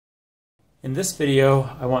In this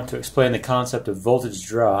video, I want to explain the concept of voltage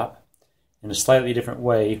drop in a slightly different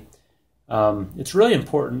way. It's really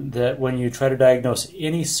important that when you try to diagnose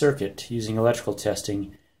any circuit using electrical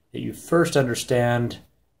testing, that you first understand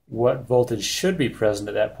what voltage should be present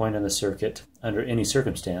at that point in the circuit under any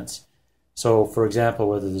circumstance. So, for example,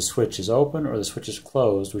 whether the switch is open or the switch is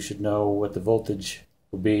closed, we should know what the voltage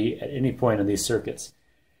will be at any point in these circuits.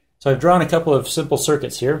 So I've drawn a couple of simple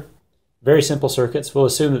circuits here. Very simple circuits. We'll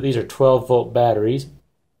assume that these are 12-volt batteries.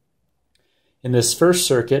 In this first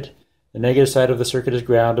circuit, the negative side of the circuit is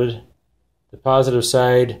grounded. The positive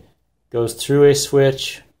side goes through a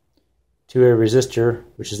switch to a resistor,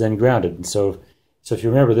 which is then grounded. And so if you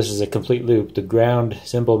remember, this is a complete loop. The ground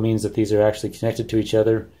symbol means that these are actually connected to each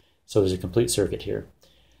other, so there's a complete circuit here.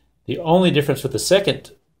 The only difference with the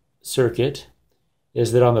second circuit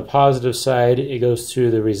is that on the positive side, it goes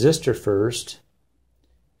through the resistor first,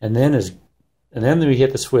 and then we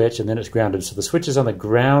hit the switch, and then it's grounded. So the switch is on the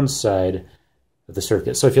ground side of the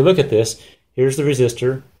circuit. So if you look at this, here's the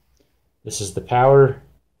resistor. This is the power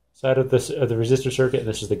side of the resistor circuit, and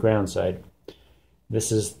this is the ground side.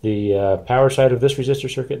 This is the power side of this resistor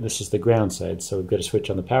circuit, and this is the ground side. So we've got a switch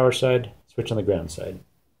on the power side, switch on the ground side.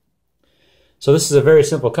 So this is a very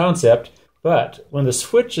simple concept, but when the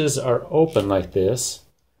switches are open like this,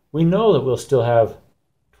 we know that we'll still have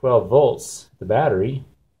 12 volts at the battery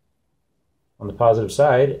on the positive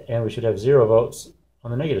side, and we should have 0 volts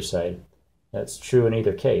on the negative side. That's true in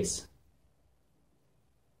either case.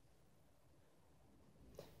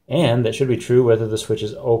 And that should be true whether the switch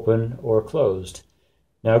is open or closed.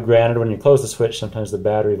 Now granted, when you close the switch, sometimes the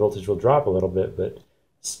battery voltage will drop a little bit, but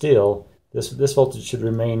still, this voltage should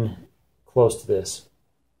remain close to this.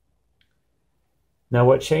 Now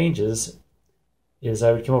what changes is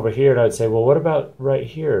I would come over here and I would say, well, what about right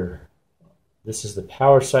here? This is the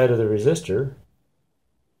power side of the resistor.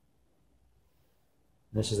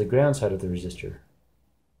 And this is the ground side of the resistor,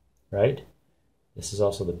 right? This is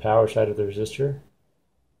also the power side of the resistor.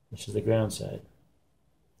 This is the ground side.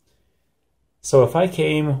 So if I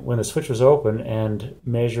came when the switch was open and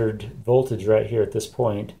measured voltage right here at this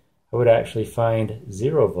point, I would actually find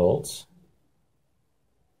 0 volts.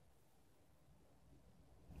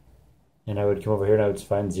 And I would come over here and I would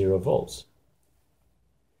find 0 volts.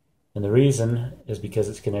 And the reason is because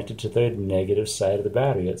it's connected to the negative side of the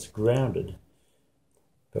battery. It's grounded.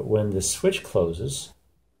 But when the switch closes,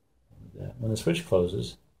 now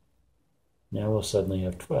we'll suddenly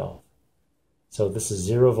have 12. So this is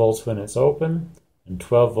 0 volts when it's open and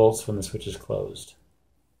 12 volts when the switch is closed.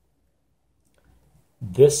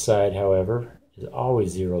 This side, however, is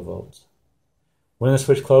always 0 volts. When the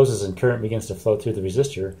switch closes and current begins to flow through the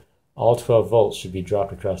resistor, all 12 volts should be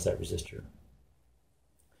dropped across that resistor.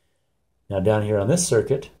 Now down here on this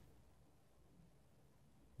circuit,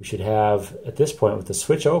 we should have, at this point with the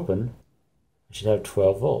switch open, I should have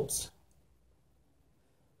 12 volts.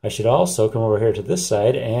 I should also come over here to this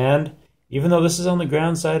side, and even though this is on the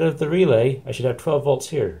ground side of the relay, I should have 12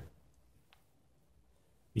 volts here.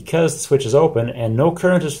 Because the switch is open and no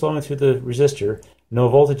current is flowing through the resistor, no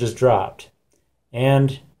voltage is dropped.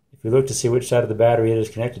 And if we look to see which side of the battery it is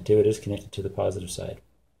connected to the positive side.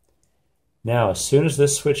 Now, as soon as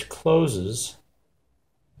this switch closes,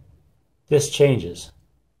 this changes.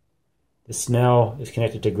 This now is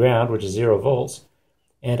connected to ground, which is 0 volts,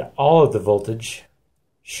 and all of the voltage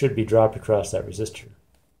should be dropped across that resistor.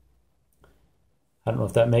 I don't know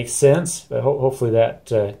if that makes sense, but hopefully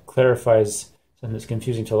that clarifies something that's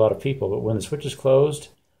confusing to a lot of people. But when the switch is closed,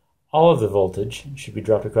 all of the voltage should be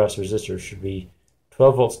dropped across the resistor. It should be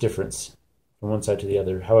 12 volts difference from one side to the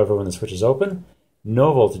other. However, when the switch is open,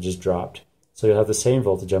 no voltage is dropped, so you'll have the same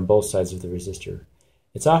voltage on both sides of the resistor.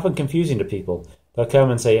 It's often confusing to people. They'll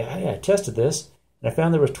come and say, hey, I tested this, and I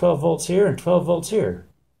found there was 12 volts here and 12 volts here.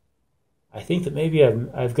 I think that maybe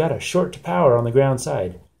I've got a short to power on the ground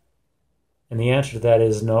side. And the answer to that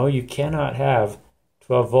is no, you cannot have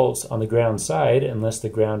 12 volts on the ground side unless the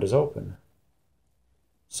ground is open.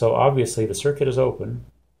 So obviously the circuit is open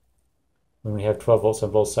when we have 12 volts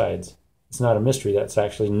on both sides. It's not a mystery. That's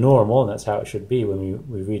actually normal, and that's how it should be when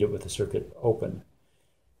we read it with the circuit open.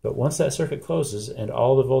 But once that circuit closes and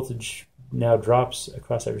all the voltage now drops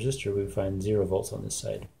across that resistor, we find 0 volts on this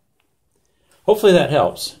side. Hopefully that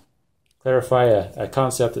helps clarify a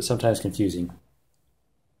concept that's sometimes confusing.